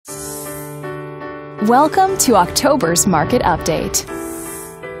Welcome to October's Market Update.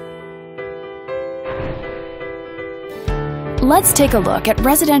 Let's take a look at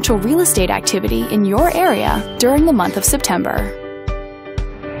residential real estate activity in your area during the month of September.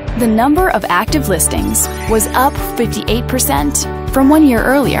 The number of active listings was up 58% from 1 year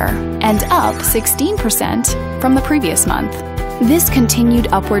earlier and up 16% from the previous month. This continued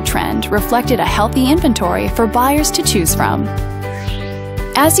upward trend reflected a healthy inventory for buyers to choose from.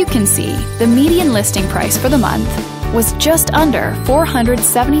 As you can see, the median listing price for the month was just under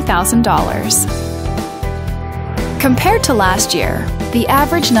 $470,000. Compared to last year, the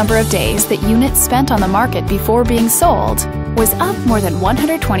average number of days that units spent on the market before being sold was up more than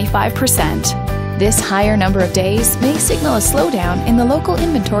 125%. This higher number of days may signal a slowdown in the local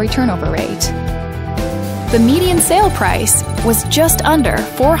inventory turnover rate. The median sale price was just under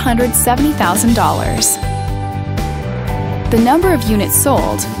 $470,000. The number of units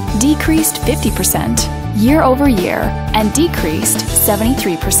sold decreased 50% year over year and decreased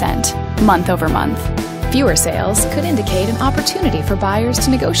 73% month over month. Fewer sales could indicate an opportunity for buyers to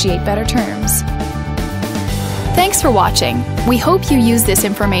negotiate better terms. Thanks for watching. We hope you use this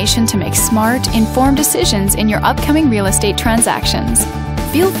information to make smart, informed decisions in your upcoming real estate transactions.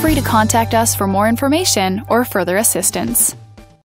 Feel free to contact us for more information or further assistance.